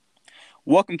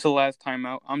Welcome to Last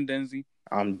Timeout. I'm Denzi.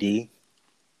 I'm D.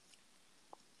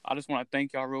 I just want to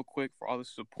thank y'all real quick for all the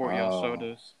support y'all showed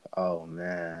Oh, us. oh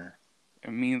man.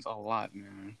 It means a lot,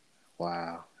 man.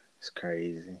 Wow. It's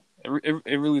crazy.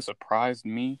 It really surprised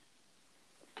me,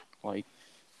 like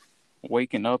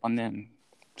waking up and then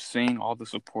seeing all the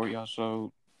support y'all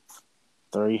showed.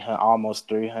 Almost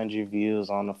 300 views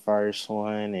on the first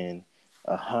one and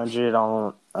 100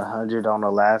 on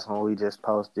the last one we just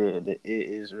posted. It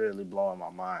is really blowing my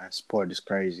mind. Support is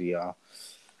crazy, y'all.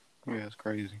 Yeah, it's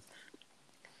crazy.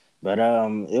 But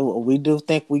we do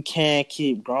think we can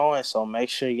keep growing, so make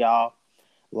sure y'all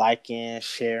liking,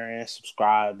 sharing,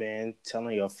 subscribing,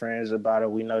 telling your friends about it.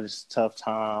 We know this is a tough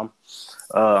time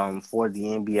for the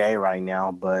NBA right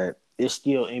now, but it's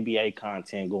still NBA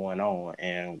content going on,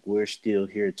 and we're still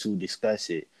here to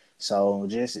discuss it. So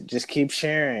just keep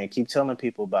sharing, keep telling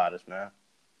people about us, man.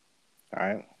 All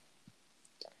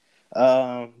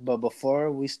right. But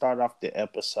before we start off the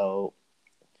episode,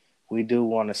 we do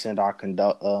want to send our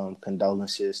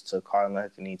condolences to Carl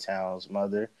Anthony Towns'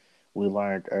 mother. We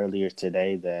learned earlier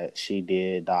today that she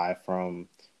did die from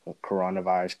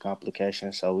coronavirus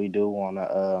complications. So we do want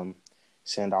to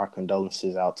send our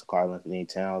condolences out to Carl Anthony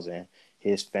Towns and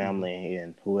his Mm-hmm. family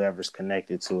and whoever's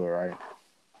connected to it, right?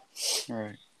 All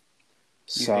right.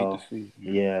 You hate to So, see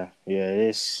it, man. yeah,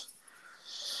 it's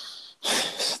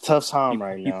a tough time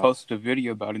right He now. posted a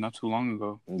video about it not too long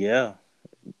ago. Yeah,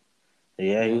 yeah, he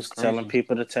Yeah, it's was telling crazy.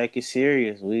 people to take it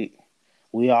serious.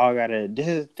 We all gotta. This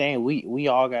is the thing. We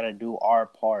all gotta do our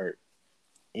part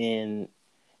in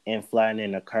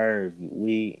flattening the curve.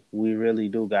 We really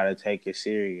do gotta take it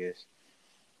serious.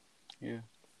 Yeah.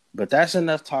 But that's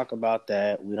enough talk about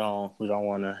that. We don't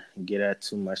want to get at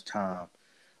too much time.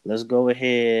 Let's go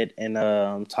ahead and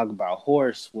talk about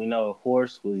horse. We know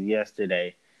horse was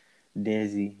yesterday.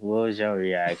 Denzi, what was your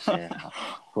reaction?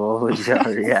 What was your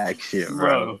reaction,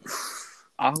 Bro, bro?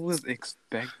 I was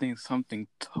expecting something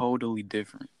totally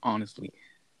different, honestly.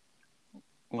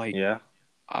 Like, Yeah.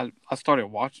 I started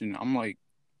watching. I'm like,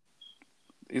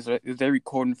 is they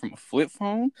recording from a flip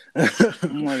phone?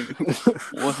 I'm like,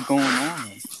 what's going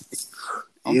on?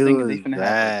 I'm It thinking they was finna have like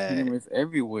bad. cameras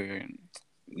everywhere. And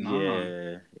nah,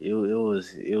 Yeah, it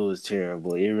was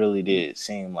terrible. It really did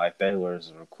seem like they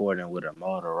was recording with a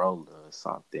Motorola or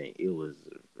something. It was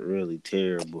really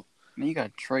terrible. man, you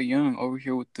got Trey Young over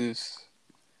here with this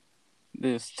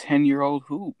 10-year-old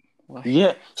hoop. Like,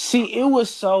 Yeah, see, it was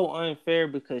so unfair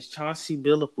because Chauncey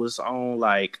Billups was on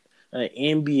like an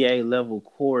NBA level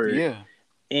court, yeah,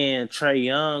 and Trey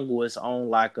Young was on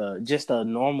like a just a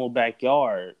normal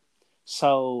backyard.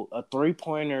 So a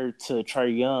 3-pointer to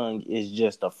Trey Young is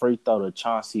just a free throw to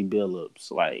Chauncey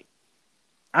Billups. Like,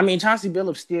 I mean, Chauncey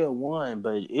Billups still won,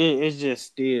 but it's just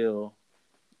still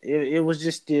it was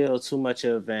just still too much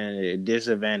of a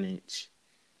disadvantage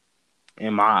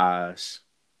in my eyes.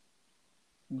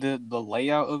 the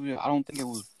layout of it, I don't think it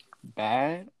was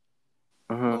bad,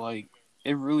 but Hmm. like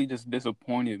it really just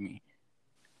disappointed me.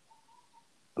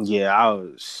 Yeah, I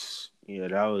was. Yeah,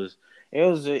 that was. It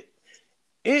was.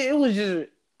 It was just.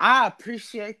 I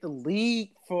appreciate the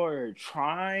league for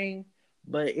trying,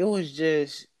 but it was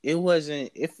just. It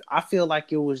wasn't. If I feel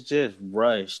like it was just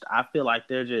rushed. I feel like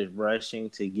they're just rushing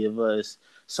to give us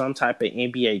some type of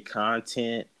NBA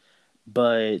content,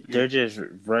 but Yeah, they're just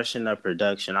rushing the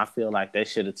production. I feel like they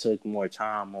should have took more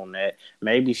time on that.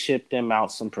 Maybe ship them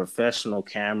out some professional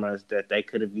cameras that they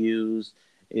could have used.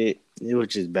 It was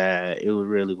just bad. It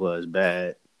really was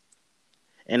bad.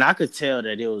 And I could tell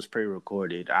that it was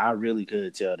pre-recorded. I really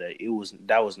could tell that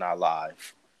was not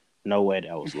live. No way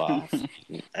that was live.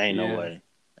 Ain't no yeah. way.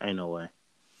 Ain't no way.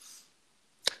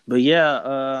 But yeah,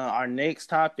 our next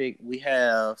topic we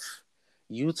have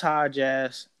Utah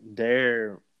Jazz.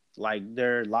 Their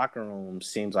locker room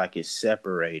seems like it's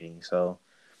separating. So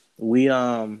we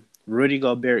Rudy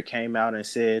Gobert came out and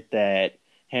said that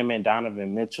him and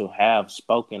Donovan Mitchell have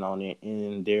spoken on it,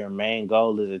 and their main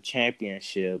goal is a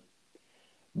championship.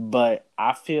 But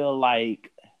I feel like,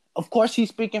 of course, he's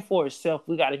speaking for himself.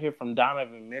 We got to hear from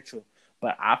Donovan Mitchell.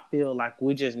 But I feel like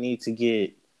we just need to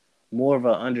get more of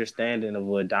an understanding of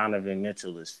what Donovan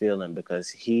Mitchell is feeling because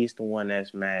he's the one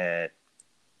that's mad.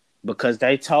 Because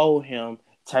they told him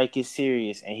take it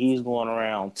serious, and he's going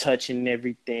around touching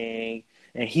everything,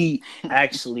 and he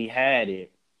actually had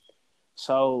it.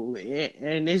 So,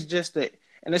 and it's just that,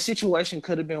 and the situation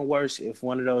could have been worse if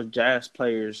one of those Jazz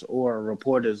players or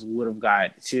reporters would have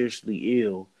got seriously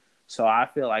ill. So I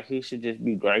feel like he should just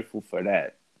be grateful for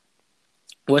that.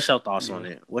 What's your thoughts on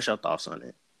Yeah. it? What's your thoughts on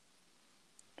it?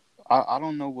 I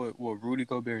don't know what Rudy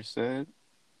Gobert said,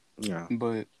 Yeah.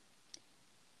 but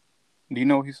do you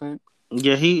know what he said?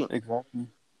 Yeah, Exactly.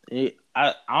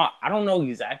 I don't know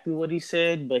exactly what he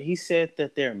said, but he said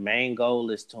that their main goal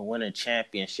is to win a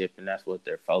championship, and that's what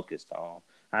they're focused on.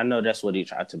 I know that's what he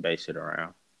tried to base it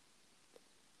around.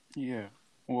 Yeah.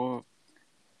 Well,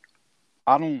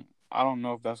 I don't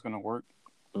know if that's gonna work.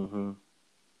 Mm-hmm.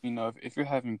 If you're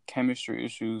having chemistry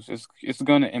issues, it's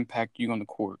gonna impact you on the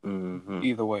court. Mm-hmm.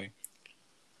 Either way.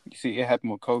 You see, it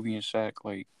happened with Kobe and Shaq.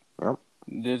 Like, Yep.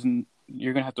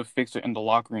 you're gonna have to fix it in the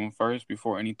locker room first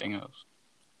before anything else.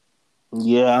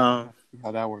 Yeah. See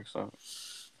how that works out.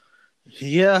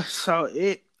 Yeah. So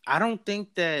I don't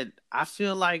think that. I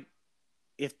feel like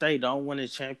if they don't win a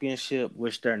championship,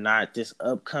 which they're not this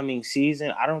upcoming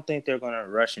season, I don't think they're going to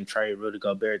rush and trade Rudy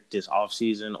Gobert this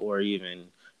offseason or even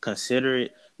consider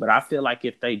it. But I feel like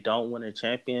if they don't win a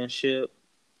championship,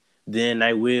 then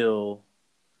they will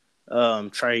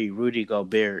trade Rudy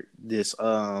Gobert this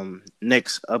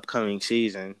next upcoming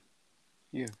season.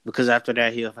 Yeah. Because after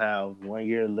that, he'll have 1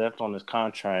 year left on his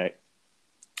contract.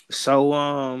 So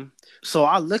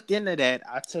I looked into that.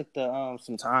 I took the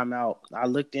some time out. I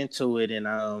looked into it and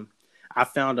I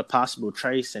found a possible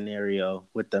trade scenario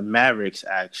with the Mavericks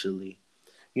actually.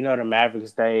 The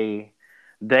Mavericks they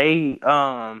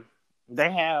um they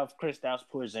have Kristaps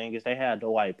Porzingis, they have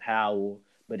Dwight Powell,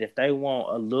 but if they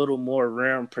want a little more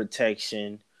rim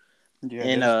protection Yeah,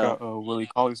 they and just got Willie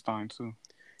Cauley-Stein too.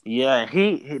 yeah,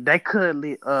 they could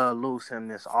lose him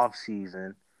this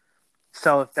offseason.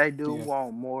 So if they do Yeah.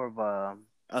 want more of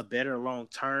a better long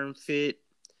term fit,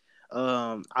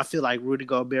 I feel like Rudy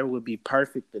Gobert would be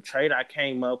perfect. The trade I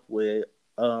came up with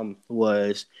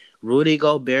was Rudy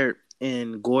Gobert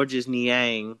and Gorgeous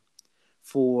Niang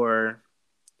for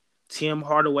Tim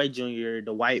Hardaway Jr.,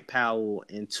 Dwight Powell,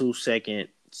 and two second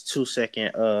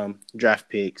draft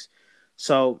picks.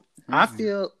 So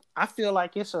Mm-hmm. I feel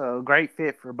like it's a great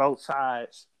fit for both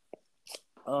sides.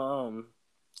 Um,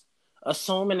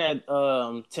 Assuming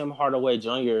that Tim Hardaway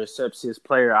Jr. accepts his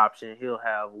player option, he'll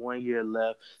have 1 year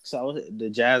left. So the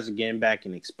Jazz are getting back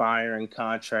an expiring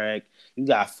contract. You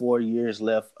got 4 years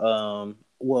left.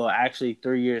 Well, actually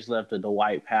 3 years left of the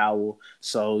Dwight Powell.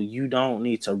 So you don't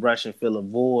need to rush and fill a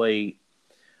void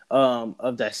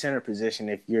of that center position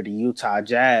if you're the Utah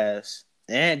Jazz,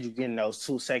 and you're getting those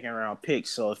 2 second round picks.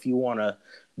 So if you want to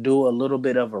do a little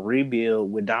bit of a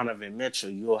rebuild with Donovan Mitchell,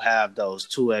 you'll have those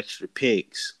 2 extra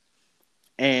picks.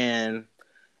 And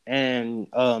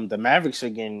the Mavericks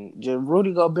again, just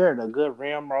Rudy Gobert, a good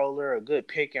rim roller, a good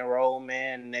pick and roll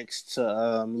man next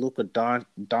to Luka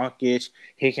Doncic.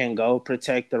 He can go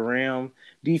protect the rim.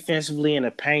 Defensively in the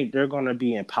paint, they're going to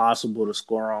be impossible to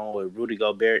score on with Rudy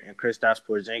Gobert and Kristaps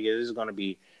Porzingis. This is going to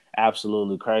be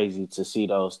absolutely crazy to see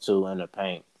those two in the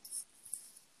paint.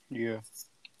 Yeah.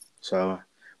 So,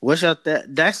 what's up?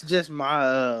 That's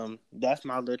my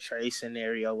little trade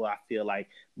scenario where I feel like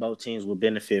both teams will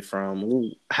benefit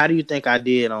from. How do you think I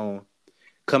did on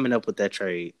coming up with that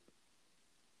trade?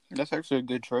 That's actually a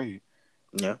good trade.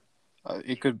 Yeah,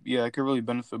 It could really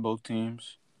benefit both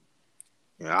teams.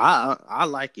 yeah, I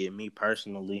like it. Me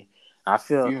personally, I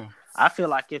feel Yeah. I feel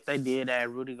like if they did that,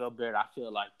 Rudy Gobert, I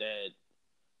feel like that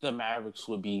the Mavericks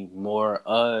would be more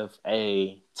of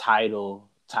a title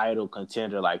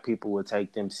contender. Like people would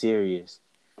take them serious,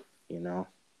 you know.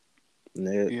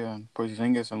 Yeah.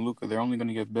 Porzingis and Luka, they're only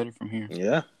gonna get better from here.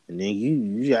 Yeah, and then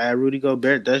you add Rudy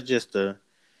Gobert. That's just a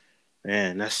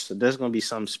man. That's gonna be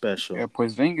something special. Yeah,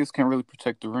 Porzingis can really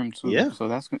protect the rim too. Yeah, So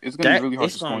it's gonna be that really hard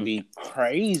it's to score gonna in the be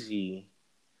crazy.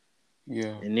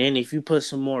 Yeah. And then if you put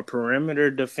some more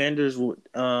perimeter defenders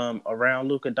around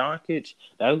Luka Doncic,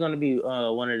 that's gonna be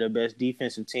one of the best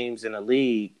defensive teams in the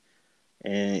league.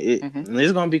 And Mm-hmm.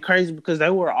 it's gonna be crazy because they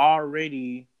were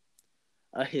already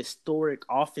a historic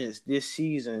offense this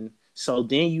season. So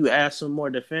then you add some more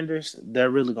defenders, they're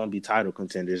really gonna be title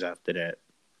contenders after that.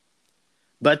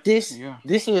 But this Yeah.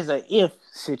 this is a if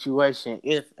situation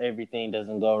if everything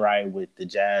doesn't go right with the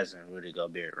Jazz and Rudy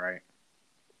Gobert, right?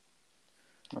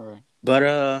 All right.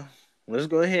 But let's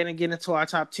go ahead and get into our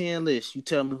top 10 list. You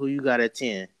tell me who you got at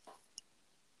 10.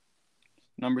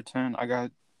 Number 10, I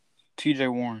got T.J.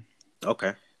 Warren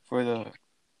Okay. for the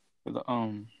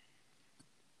oh,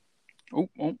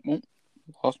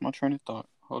 lost my train of thought.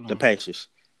 Hold The on. Pacers.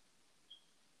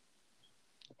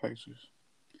 The Pacers.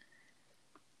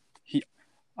 He,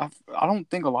 I don't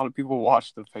think a lot of people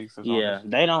watch the Pacers, Yeah, honestly.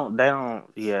 they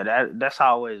don't yeah, that's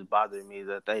always bothered me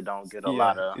that they don't get a Yeah,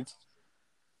 lot of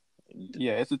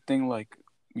it's a thing like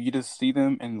you just see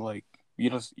them and like you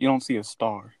don't see a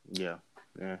star. yeah.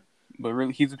 Yeah. But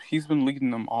really he's been leading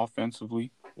them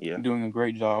offensively, Yeah. doing a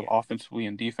great job offensively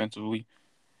and defensively.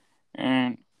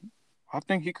 And I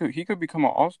think he could become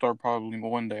an all-star probably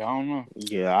one day. I don't know.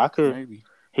 Yeah, I could. Maybe.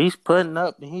 He's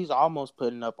almost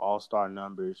putting up all-star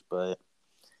numbers, but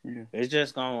Yeah. it's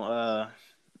just gonna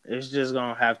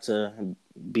have to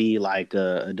be like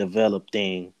a developed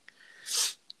thing.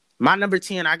 My number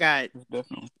 10, I got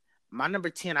Definitely.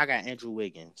 Andrew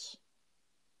Wiggins.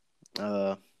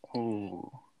 Uh, Oh,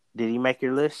 did he make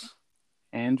your list?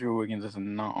 Andrew Wiggins is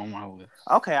not on my list.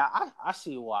 Okay, I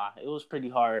see why. It was pretty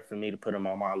hard for me to put him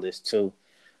on my list too.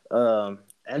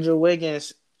 Andrew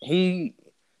Wiggins, he's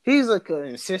a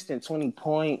consistent 20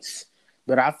 points,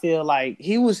 but I feel like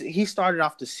he started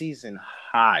off the season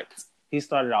hot. He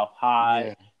started off hot.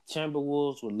 Yeah.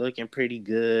 Timberwolves were looking pretty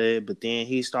good, but then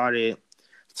he started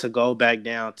to go back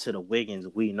down to the Wiggins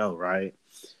we know, right?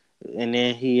 And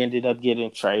then he ended up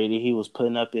getting traded. He was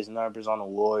putting up his numbers on the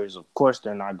Warriors. Of course,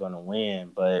 they're not going to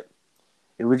win, but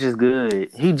it was just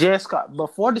good. He just got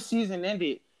before the season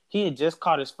ended. He had just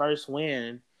caught his first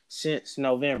win since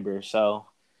November. So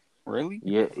Really?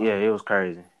 yeah, it was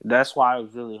crazy. That's why it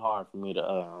was really hard for me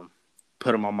to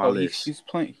put him on my Oh, list. he's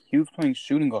playing. He was playing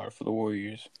shooting guard for the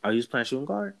Warriors. Oh, he was playing shooting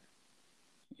guard.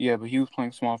 Yeah, but he was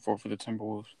playing small forward for the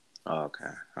Timberwolves. Oh,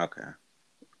 okay.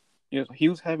 Yeah, he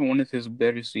was having one of his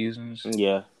better seasons.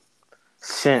 Yeah,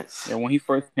 since When he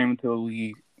first came into the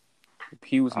league,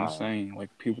 he was insane.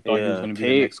 Like people thought he was yeah, going to be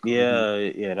the next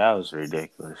Kobe. that was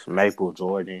ridiculous. Maple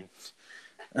Jordan.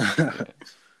 Yeah.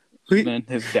 Then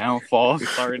his downfall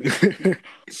started.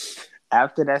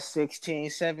 After that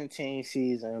 16-17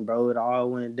 season, bro, it all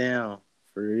went down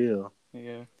for real.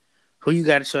 Yeah. Who you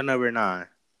got at your number 9?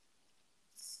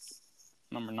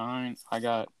 Number 9, I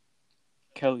got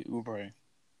Kelly Oubre.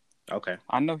 Okay.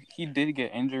 I know he did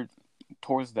get injured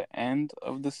towards the end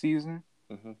of the season,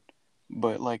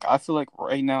 but like I feel like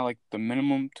right now, like the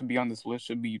minimum to be on this list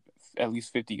should be at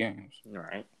least 50 games. All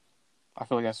right. I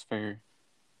feel like that's fair.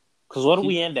 Because what do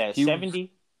we end at?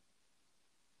 70?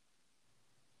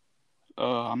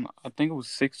 I think it was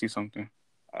 60 something.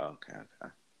 Okay.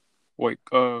 Wait,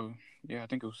 yeah, I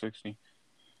think it was 60.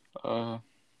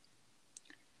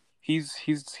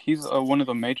 He's one of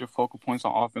the major focal points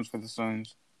on offense for the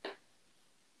Suns.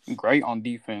 Great on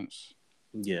defense.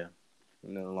 Yeah,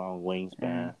 long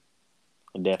wingspan.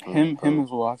 Definitely him as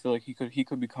well. I feel like he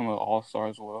could become an all-star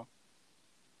as well.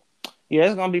 Yeah,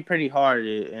 it's gonna be pretty hard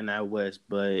in that West,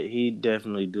 but he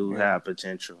definitely do have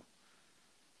potential.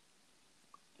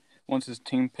 Once his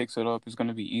team picks it up, it's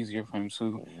gonna be easier for him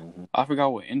too. I forgot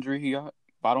what injury he got,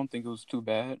 but I don't think it was too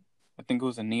bad. I think it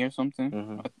was a knee or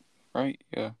something, right?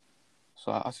 Yeah.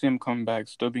 So I see him coming back,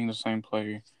 still being the same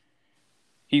player.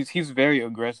 He's very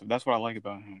aggressive. That's what I like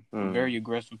about him. Very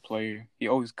aggressive player. He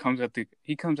always comes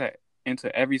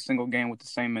into every single game with the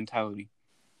same mentality.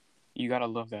 You gotta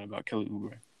love that about Kelly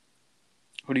Oubre.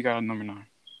 Who do you got at number 9?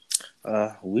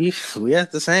 We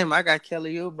at the same. I got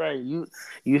Kelly Oubre.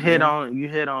 You hit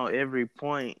on every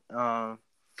point.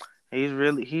 He's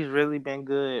really been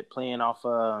good playing off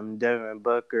Devin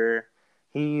Booker.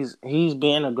 He's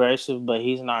being aggressive, but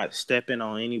he's not stepping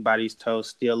on anybody's toes.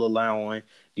 Still allowing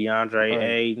DeAndre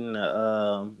Ayton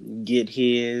to get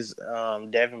his,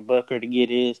 Devin Booker to get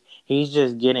his. He's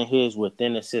just getting his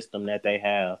within the system that they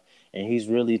have, and he's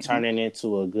really turning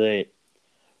into a good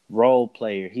role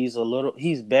player. He's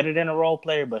better than a role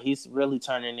player, but he's really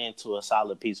turning into a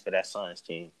solid piece for that Suns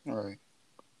team. All right.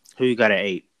 Who you got at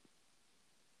 8?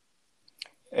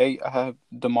 8, I have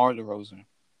DeMar DeRozan.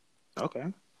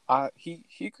 Okay.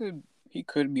 He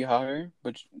could be higher,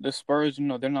 but the Spurs,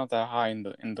 they're not that high in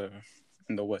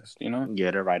the West,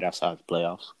 Yeah, they're right outside the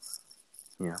playoffs.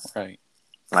 Yeah. Right.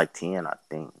 Like 10, I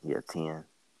think. Yeah, 10.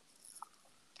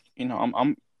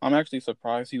 I'm actually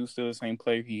surprised he was still the same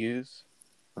player he is.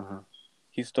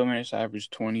 He still managed to average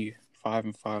 25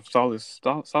 and 5. Solid,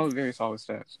 very solid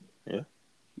stats. Yeah.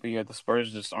 But yeah, the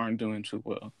Spurs just aren't doing too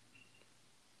well.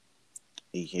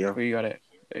 Yeah. Who you got at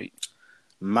 8?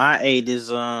 My 8 is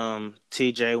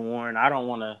TJ Warren. I don't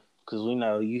want to, because we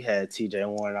know you had TJ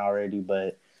Warren already,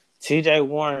 but TJ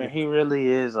Warren, he really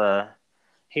is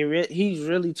he's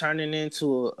really turning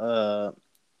into a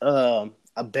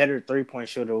better 3-point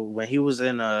shooter. When he was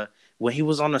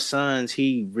on the Suns,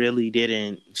 he really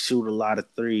didn't shoot a lot of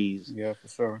threes. Yeah, for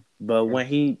sure. But when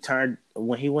he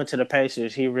went to the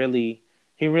Pacers, he really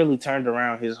turned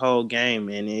around his whole game,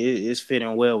 and it's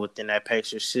fitting well within that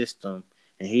Pacers system.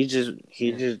 And he just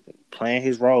playing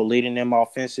his role, leading them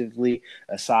offensively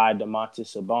aside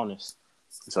Domantas Sabonis.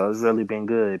 So it's really been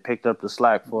good. Picked up the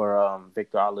slack for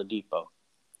Victor Oladipo.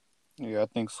 Yeah, I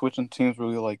think switching teams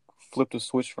really flipped the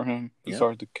switch for him. He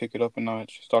started to kick it up a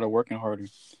notch. Started working harder.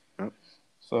 Yep.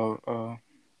 So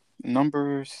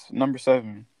number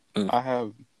 7, I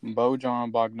have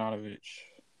Bojan Bogdanovic.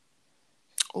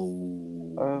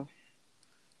 Oh,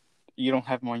 You don't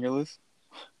have him on your list?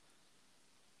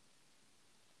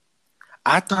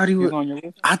 I thought he He's was. on your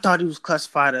list? I thought he was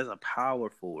classified as a power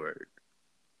forward.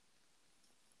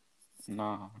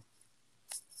 Nah.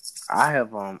 I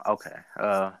have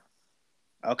okay.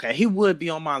 Okay, he would be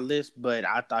on my list, but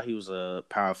I thought he was a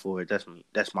power forward. That's me.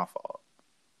 That's my fault.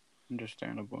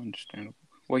 Understandable.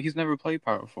 Wait, he's never played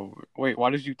power forward. Wait, why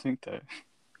did you think that?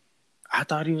 I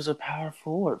thought he was a power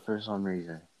forward for some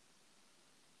reason.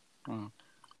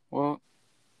 Well,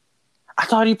 I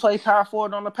thought he played power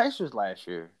forward on the Pacers last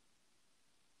year.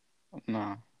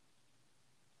 nah.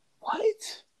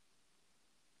 What?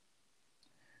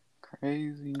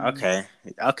 Crazy.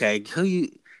 Okay. Who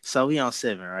you? So we on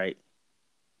 7, right?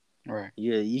 Right.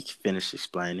 Yeah, you can finish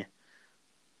explaining.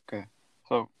 Okay.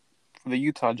 So for the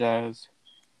Utah Jazz,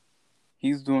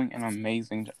 he's doing an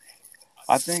amazing job.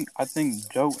 I think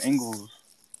Joe Ingles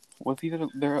was he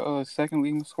their second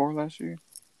leading scorer last year?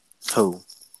 Who?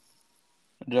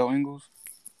 Joe Ingles.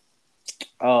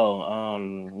 Oh,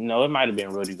 no, it might have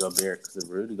been Rudy Gobert because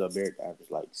Rudy Gobert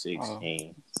averaged like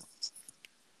 16.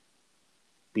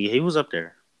 But yeah, he was up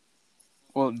there.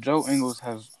 Well, Joe Ingles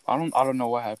has I don't know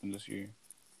what happened this year.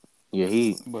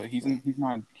 Yeah, But he's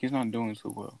not doing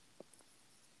too well.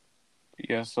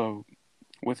 Yeah, so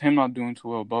with him not doing too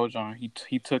well, Bojan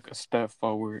he took a step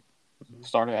forward,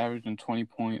 started averaging 20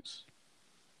 points.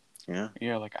 Yeah.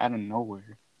 Yeah, like out of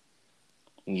nowhere.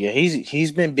 Yeah,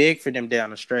 he's been big for them down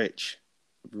the stretch.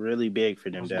 Really big for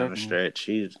them Most down the definitely. stretch.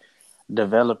 He's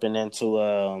developing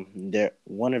into their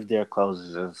one of their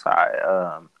closers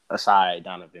aside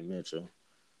Donovan Mitchell.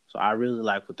 So I really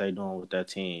like what they're doing with that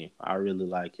team. I really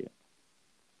like it.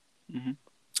 Mm-hmm.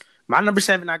 My number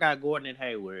 7, I got Gordon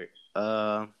Hayward.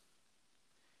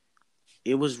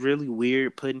 It was really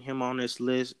weird putting him on this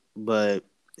list, but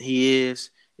he is.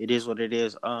 It is what it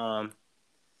is.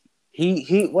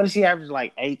 He what does he average,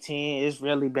 like 18? It's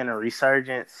really been a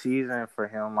resurgent season for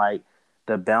him, like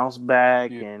the bounce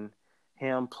back Yeah. and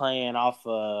him playing off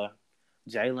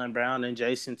Jaylen Brown and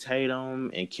Jason Tatum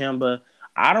and Kemba.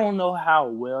 I don't know how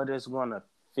well this is gonna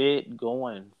fit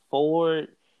going forward,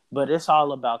 but it's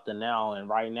all about the now, and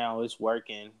right now it's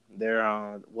working. They're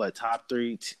on top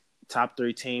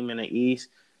three team in the East.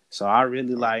 So Right.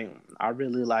 I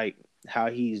really like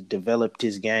how he's developed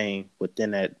his game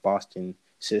within that Boston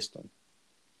system.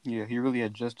 Yeah, he really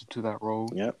adjusted to that role.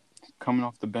 Yep. Coming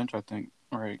off the bench, I think.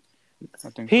 Right. I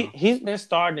think He so. he's been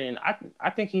starting. I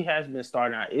think he has been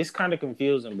starting. It's kind of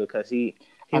confusing because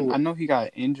I know he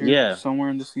got injured yeah somewhere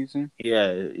in the season,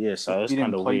 yeah. so So it's he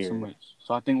kind didn't of play too weird. much.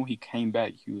 So I think when he came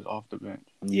back, he was off the bench.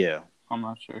 Yeah, I'm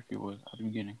not sure if he was at the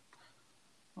beginning.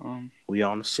 we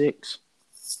on the 6.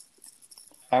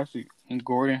 Actually,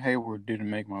 Gordon Hayward didn't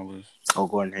make my list, Oh,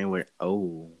 Gordon Hayward.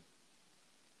 Oh,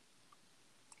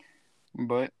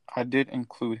 but I did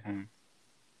include him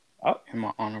oh, in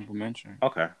my honorable mention.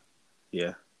 okay,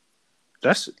 yeah.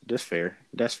 That's fair.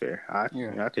 That's fair.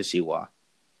 Yeah, I can see why.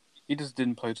 he just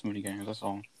didn't play too many games. That's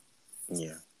all.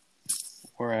 Yeah.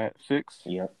 We're at six.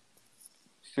 Yep.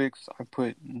 Six, I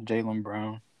put Jaylen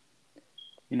Brown.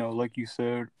 You know, like you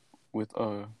said, with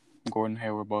Gordon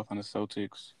Hayward both on the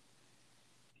Celtics,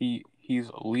 he's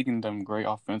leading them great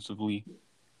offensively.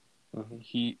 Mm-hmm.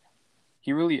 He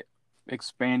really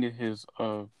expanded his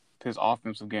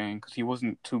offensive game because he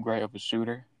wasn't too great of a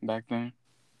shooter back then.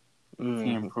 He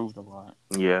Mm-hmm. improved a lot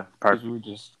Yeah. because we Perfect.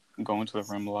 were just going to the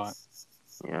rim a lot.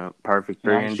 Yeah. Perfect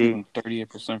Now 3 he's and D. shooting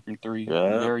 38% from three.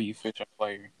 Yeah. Very efficient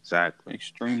player. Exactly.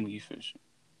 Extremely efficient.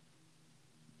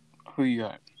 Who you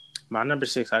got? My number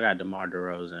 6, I got DeMar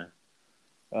DeRozan.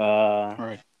 Uh,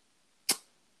 Right.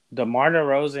 DeMar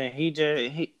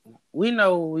DeRozan, we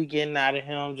know what we getting out of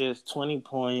him, just 20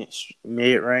 points,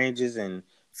 mid ranges, and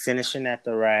finishing at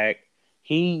the rack.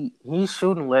 He's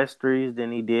shooting less threes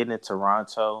than he did in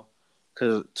Toronto,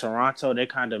 because Toronto, they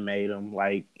kind of made him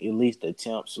like at least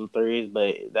attempt some threes,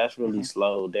 but that's really Hmm.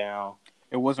 slowed down.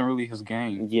 It wasn't really his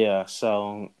game. Yeah,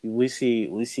 so we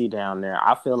see down there.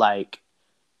 I feel like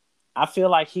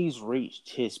he's reached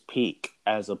his peak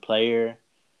as a player.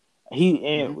 He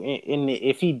Hmm. and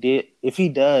if he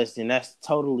does, then that's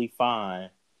totally fine.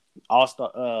 All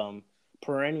star,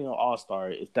 perennial all star,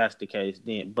 if that's the case.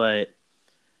 Then, but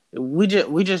we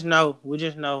just know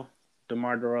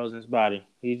DeMar DeRozan's body.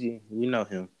 We know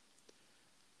him.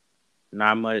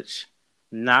 Not much,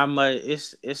 not much.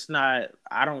 It's not.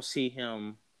 I don't see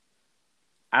him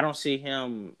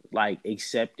like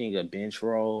accepting a bench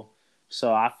role.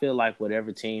 So I feel like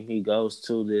whatever team he goes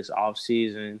to this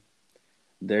offseason,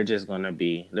 they're just gonna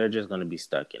be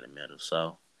stuck in the middle.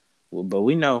 So, but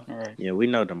we know, All right. yeah, we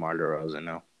know DeMar DeRozan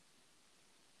now.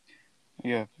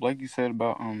 Yeah, like you said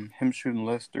about him shooting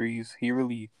less threes, he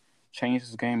really changed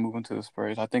his game moving to the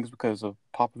Spurs. I think it's because of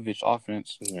Popovich's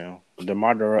offense. Popovich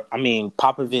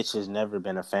has never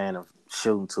been a fan of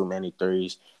shooting too many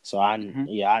threes. So I Hmm.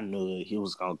 yeah, I knew he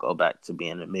was gonna go back to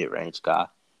being a mid range guy.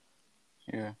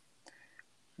 Yeah,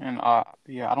 and I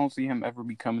don't see him ever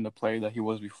becoming the player that he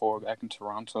was before back in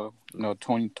Toronto.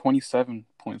 27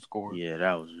 point scorer. Yeah,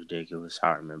 that was ridiculous.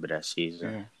 I remember that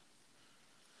season. Yeah,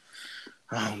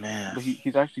 Oh man. but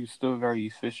he's actually still very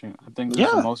efficient. I think he's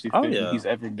the Yeah. most Oh efficient yeah. he's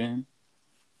ever been.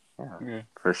 Yeah. Yeah.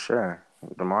 For sure.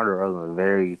 DeMar DeRozan is a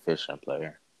very efficient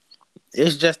player.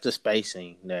 It's just the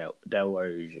spacing that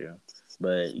worries you.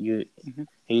 But Hmm.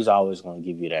 he's always gonna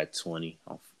give you that 20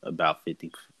 on about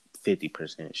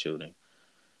 50% shooting.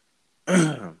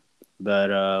 But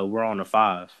we're on a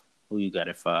 5. Who you got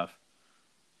at 5?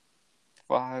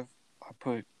 5, I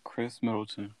put Chris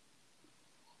Middleton.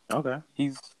 Okay.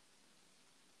 He's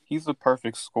he's the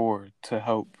perfect scorer to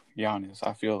help Giannis.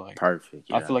 I feel like.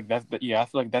 Perfect, I yeah. feel like that's the, yeah. I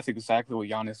feel like that's exactly what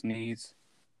Giannis needs.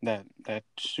 That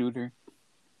shooter,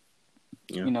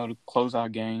 Yeah. to close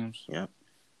out games, Yeah.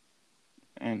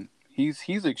 and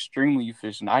he's extremely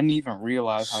efficient. I didn't even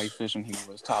realize how efficient he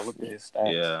was till I looked at his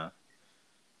stats. Yeah.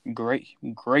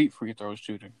 Great free throw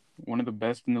shooter. One of the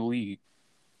best in the league.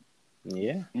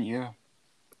 Yeah. Yeah.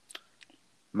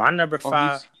 My number Oh,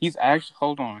 5. he's actually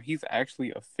hold on. He's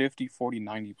actually a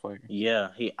 50-40-90 player. Yeah,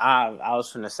 I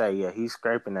was gonna say, yeah, he's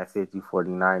scraping that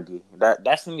 50-40-90.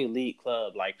 That's an elite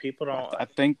club. Like I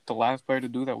think the last player to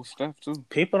do that was Steph too.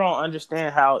 people don't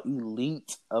understand how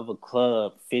elite of a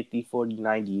club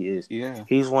 50-40-90 is. Yeah.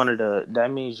 He's one of the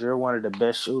that means you're one of the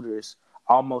best shooters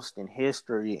almost in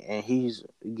history, and he's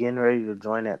getting ready to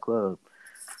join that club.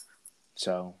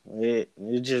 So it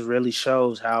just really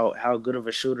shows how good of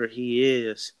a shooter he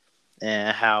is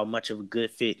and how much of a good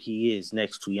fit he is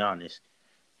next to Giannis.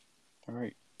 All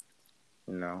right.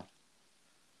 You know.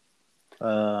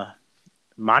 Uh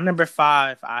My number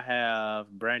 5, I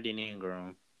have Brandon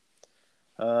Ingram.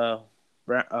 Uh,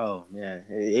 oh man,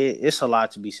 it's a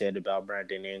lot to be said about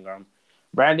Brandon Ingram.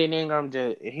 Brandon Ingram,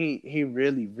 he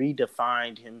really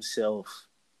redefined himself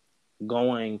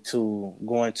going to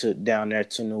down there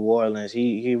to New Orleans.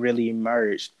 He really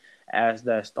emerged as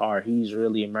that star. He's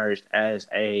really emerged as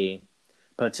a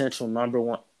potential number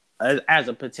one as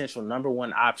a potential number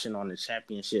one option on the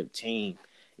championship team.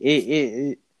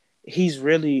 It he's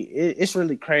really it's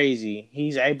really crazy.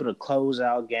 He's able to close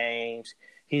out games.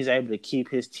 He's able to keep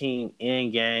his team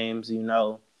in games.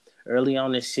 Early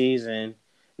on this season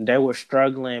they were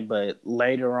struggling, but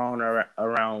later on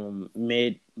around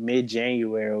mid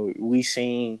January we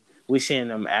seen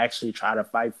them actually try to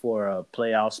fight for a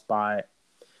playoff spot.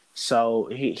 So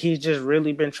he's just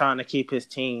really been trying to keep his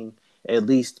team at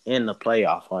least in the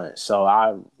playoff hunt. So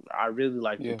I really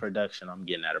like the Yeah. production I'm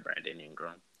getting out of Brandon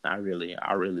Ingram. I really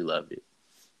love it.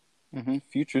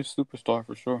 Future superstar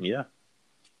for sure. Yeah.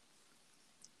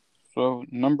 So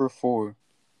number 4.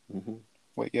 Hmm.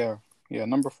 Wait, yeah.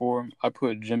 Number 4, I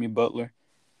put Jimmy Butler.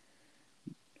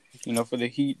 For the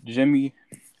Heat, Jimmy,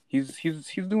 he's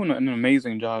doing an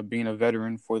amazing job being a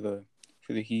veteran for the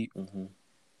Heat. Hmm.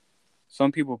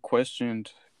 Some people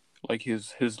questioned like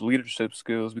his leadership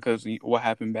skills because what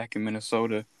happened back in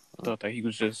Minnesota. Thought that he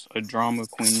was just a drama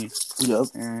queen, Yep.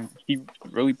 and he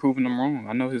really proven them wrong.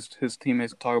 I know his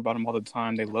teammates talk about him all the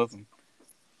time. They love him.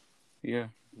 Yeah.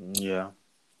 Yeah.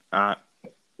 I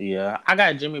yeah. I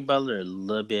got Jimmy Butler a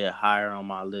little bit higher on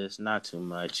my list, not too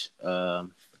much. But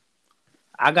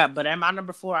at my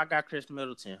number 4, I got Chris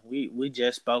Middleton. We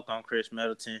just spoke on Chris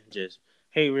Middleton. Just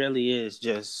he really is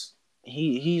just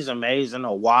he's amazing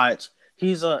to watch.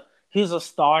 He's a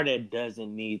star that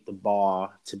doesn't need the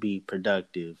ball to be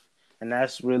productive, and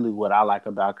that's really what I like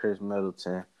about Chris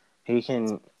Middleton. He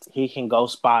can he can go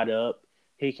spot up.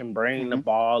 He can bring the Hmm.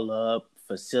 ball up,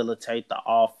 facilitate the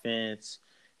offense.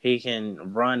 He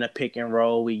can run a pick and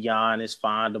roll with Giannis,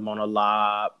 find him on a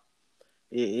lob.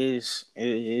 It is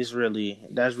really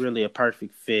that's really a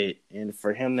perfect fit, and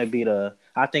for him to be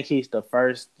I think he's the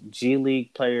first G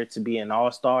League player to be an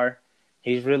All Star.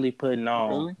 He's really putting on.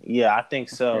 Really? Yeah, I think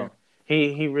Okay. so.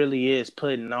 He really is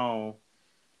putting on.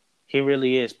 He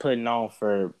really is putting on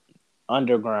for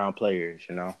underground players.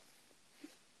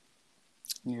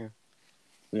 Yeah.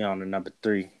 We on to number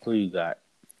 3. Who you got?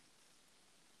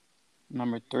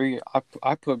 Number 3,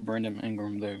 I put Brandon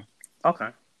Ingram there.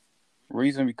 Okay.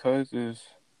 Reason because is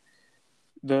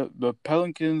the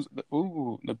Pelicans.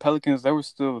 The Pelicans. They were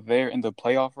still there in the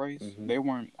playoff race. Hmm. They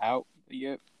weren't out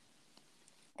yet,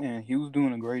 and he was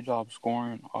doing a great job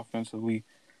scoring offensively.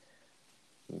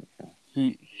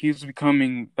 He's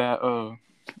becoming that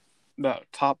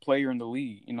that top player in the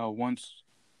league. Once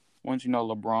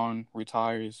LeBron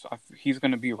retires, he's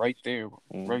gonna be right there,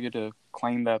 ready to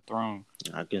claim that throne.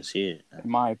 I can see it. In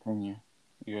my opinion,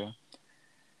 yeah.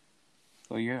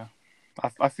 So yeah,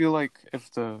 I feel like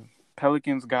if the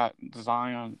Pelicans got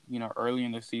Zion, early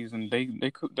in the season, they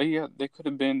could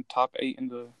have been top 8 in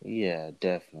the Yeah,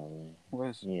 definitely.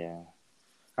 West. Yeah,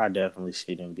 I definitely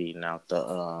see them beating out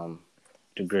the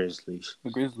Grizzlies. The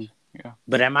Grizzlies, yeah.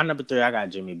 But at my number 3, I got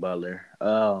Jimmy Butler.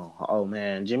 Oh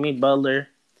man, Jimmy Butler.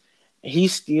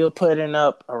 He's still putting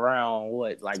up around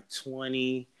what, like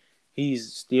 20.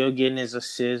 He's still getting his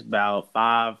assists, about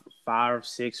five,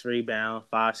 6 rebounds,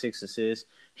 5, 6 assists.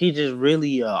 He just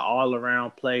really a all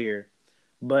around player.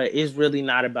 But it's really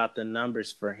not about the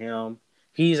numbers for him.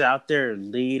 He's out there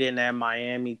leading that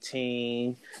Miami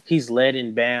team. He's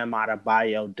letting Bam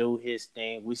Adebayo do his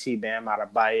thing. We see Bam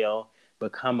Adebayo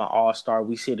become an all-star.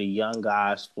 We see the young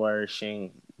guys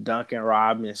flourishing. Duncan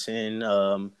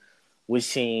Robinson. We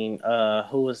seen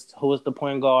who was the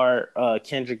point guard?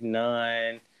 Kendrick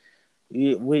Nunn.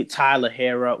 We Tyler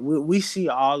Hero. We see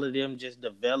all of them just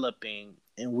developing,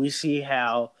 and we see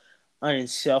how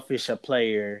unselfish a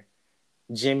player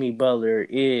Jimmy Butler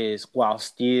is while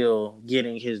still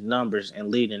getting his numbers and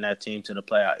leading that team to the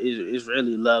playoff. It's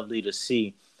really lovely to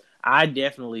see. I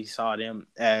definitely saw them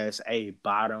as a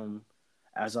bottom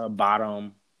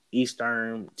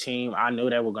Eastern team. I knew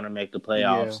they were going to make the Yeah,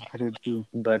 playoffs, I did too.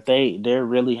 but they're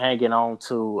really hanging on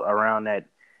to around that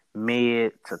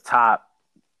mid to top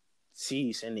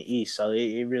seats in the East. So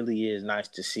it really is nice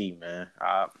to see, man.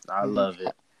 I Hmm. love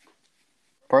it.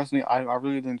 Personally, I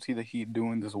really didn't see the Heat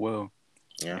doing this well.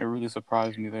 Yeah, It really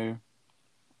surprised me there.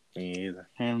 me either.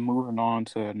 And moving on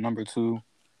to number 2,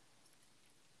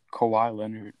 Kawhi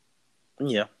Leonard.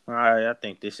 Yeah, I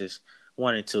think this is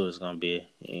 1 and 2 is gonna be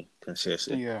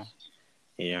consistent. Yeah,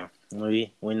 Yeah,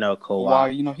 we know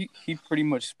Kawhi. Kawhi. He pretty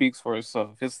much speaks for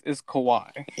himself. It's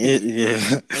Kawhi.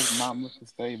 Yeah, There's not much to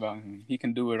say about him. He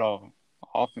can do it all.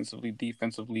 Offensively,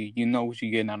 defensively, you know what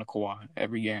you're getting out of Kawhi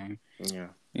every game. yeah,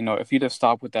 If he just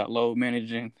stopped with that load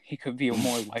managing, he could be a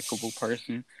more likable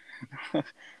person. But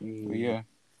yeah. yeah,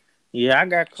 Yeah, I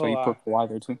got so you Kawhi. put Kawhi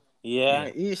there too. Yeah,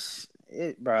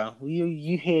 Yeah, bro.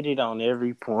 You hit it on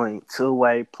every point.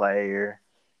 2-way player.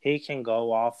 He can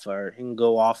go off for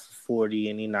 40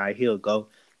 any night. He'll go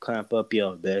clamp up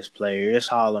your best player.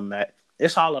 It's all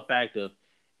a fact of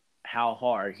how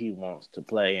hard he wants to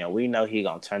play, and we know he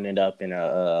gonna turn it up in a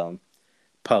the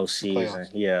postseason. playoffs.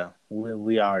 Yeah,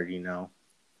 we already know.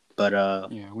 But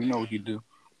Yeah, we know what he do.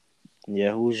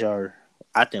 yeah, who's your?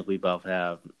 I think we both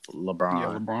have Yeah,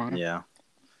 LeBron. LeBron. Yeah.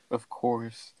 Of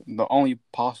course, the only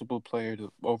possible player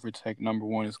to overtake number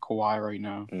 1 is Kawhi right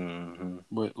now. Hmm.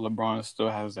 But LeBron still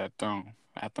has that throne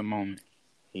at the moment.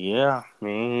 Yeah,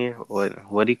 man.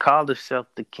 What he called himself,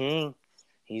 the king.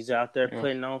 He's out there Yeah,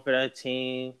 putting on for that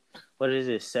team. What is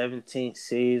it, 17th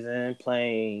season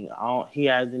playing? He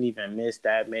hasn't even missed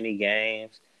that many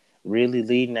games. Really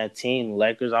leading that team.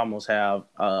 Lakers almost have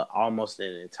almost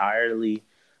an entirely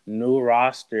new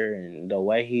roster, and the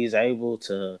way he's able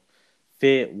to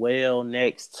fit well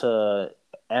next to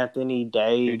Anthony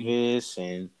Diddy. Davis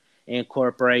and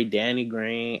incorporate Danny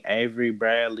Green, Avery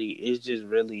Bradley. It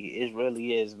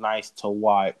really is nice to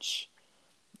watch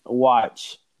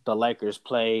the Lakers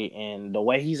play, and the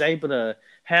way he's able to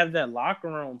have that locker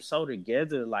room so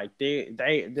together, like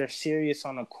they're serious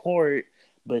on the court,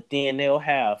 but then they'll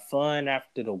have fun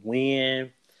after the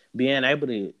win, being able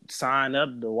to sign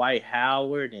up Dwight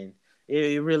Howard, and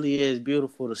it really is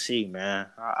beautiful to see, man.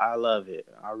 I love it.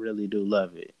 I really do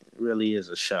love it. It really is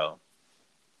a show.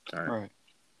 All right. Right.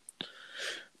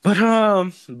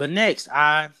 But next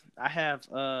I have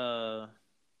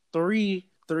three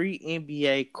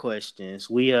NBA questions.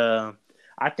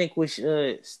 I think we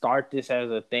should start this as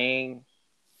a thing.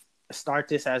 Start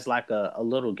this as like a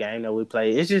little game that we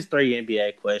play. It's just three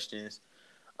NBA questions.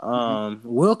 Hmm.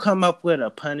 We'll come up with a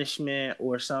punishment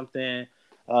or something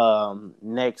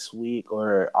next week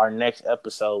or our next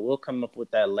episode. We'll come up with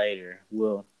that later.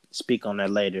 We'll speak on that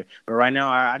later. But right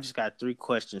now I just got three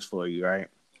questions for you, right?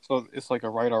 So it's like a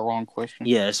right or wrong question.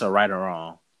 Yeah, it's a right or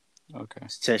wrong. Okay.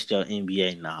 Let's test your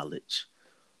NBA knowledge.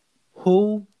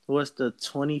 Who was the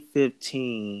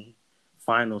 2015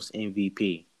 Finals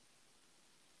MVP?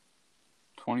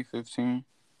 2015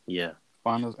 Yeah,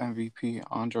 Finals MVP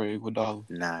Andre Iguodala.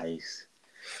 nice.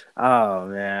 Oh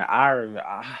man,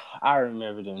 I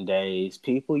remember them days.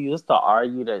 People used to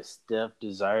argue that Steph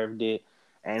deserved it,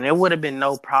 and it would have been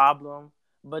no problem.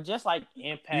 But just like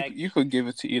impact, You could give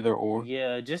it to either or.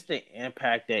 yeah, just the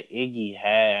impact that Iggy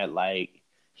had, like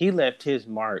he left his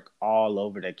mark all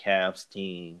over the Cavs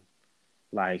team.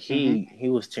 Like Mm-hmm. he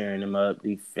was tearing him up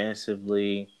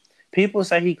defensively. People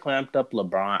say he clamped up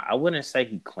LeBron. I wouldn't say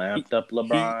he He clamped up he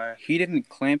LeBron. he didn't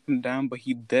clamp him down, but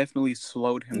he definitely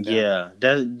slowed him down. Yeah,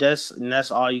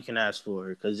 that's all you can ask for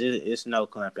because it's no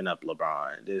clamping up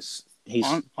LeBron.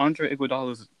 Andre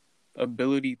Iguodala's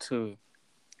ability to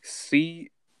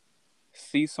see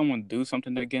see someone do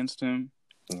something against him,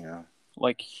 Yeah,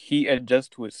 like he adjusts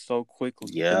to it so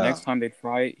quickly. The yeah, next time they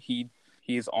try it, he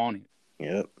is on it.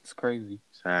 yep, It's crazy.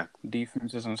 exactly.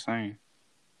 Defense is insane.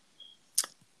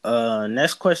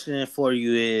 Next question for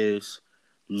you is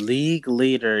league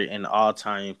leader in all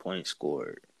time points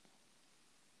scored.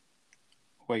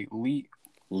 Wait, League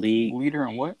leader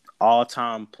in what? all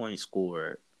time points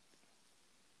scored.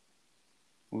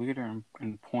 Leader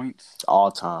in points. All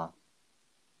time.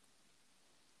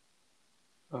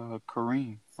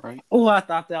 Kareem, right? Oh, I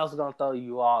thought that was gonna throw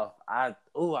you off. I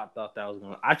thought that was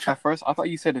gonna. At first, I thought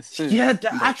you said assist, Yeah, but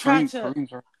Kareem's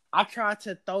right. I tried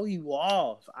to throw you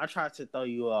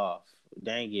off.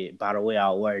 Dang it! By the way,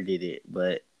 I worded it,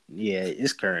 but yeah,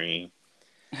 it's Kareem.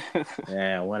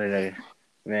 Man, one of Last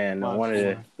the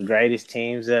one. greatest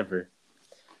teams ever,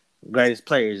 greatest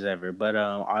players ever. But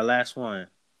our last one,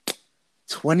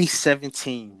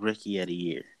 2017 Rookie of the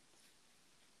Year.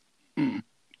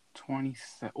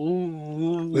 27.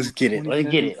 Ooh, Let's get it. Let's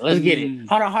get it. Let's get it. 2017.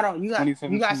 Hold on. You got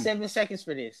 2017. 7 seconds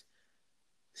for this.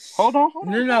 Hold on.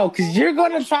 No, because you're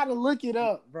gonna try to look it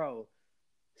up, bro.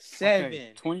 7,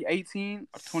 Okay, 2018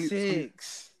 or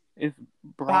 6, It's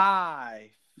 5,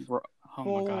 oh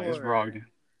my God, it's 4. Brogdon.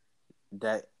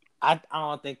 That I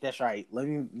don't think that's right. Let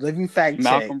me fact check.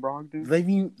 Malcolm Brogdon.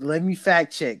 Let me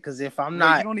fact check because if I'm Wait,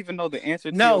 not, you don't even know the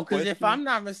answer to no, your because question. if I'm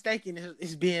not mistaken,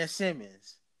 it's Ben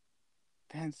Simmons.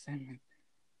 Ben Simmons.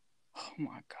 Oh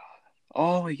my God.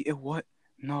 Oh, it what?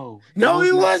 No,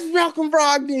 It was Malcolm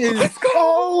Brogdon. Let's go.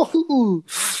 Oh,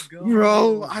 Let's go.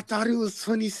 Bro, I thought it was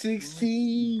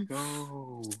 2016.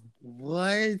 Go. What?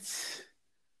 Let's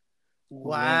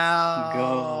Wow.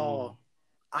 go.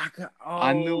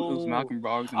 I knew it was Malcolm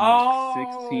Brogdon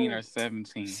like 16 or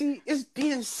 17. See, it's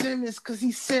Ben Simmons because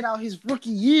he set out his rookie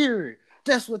year.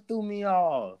 That's what threw me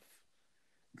off.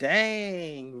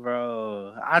 Dang,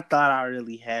 bro. I thought I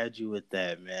really had you with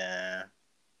that, man.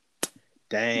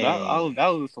 Dang. That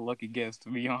was just a lucky guess, to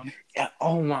be honest. Yeah,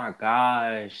 oh my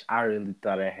gosh. I really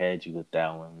thought I had you with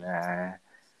that one, man.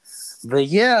 But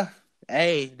yeah,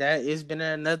 hey, that has been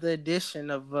another edition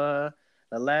of the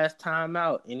last time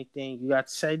out. Anything you got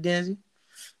to say, Denzi?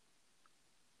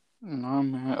 No,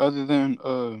 man. Other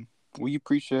than we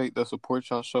appreciate the support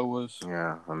y'all show us.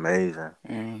 Yeah, amazing.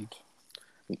 And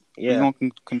yeah, we're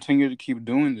gonna continue to keep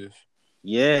doing this.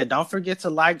 Yeah, don't forget to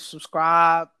like,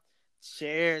 subscribe,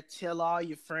 share, tell all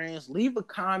your friends. Leave a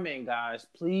comment, guys.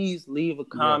 Please leave a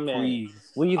comment. Yeah,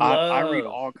 please. I read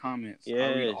all comments.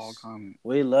 Yes. I read all comments.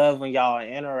 We love when y'all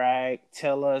interact.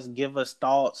 Tell us, give us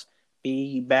thoughts,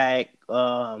 feedback,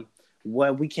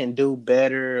 what we can do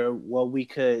better, what we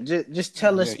could just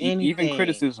tell us anything. Even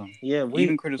criticism. Yeah, we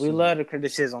love the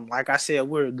criticism. Like I said,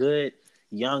 we're a good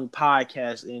young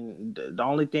podcast, and the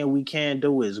only thing we can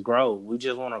do is grow. We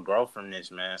just want to grow from this,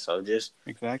 man. So just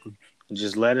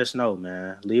let us know,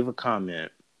 man. Leave a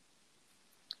comment.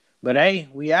 But hey,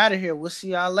 we out of here. We'll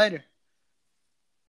see y'all later.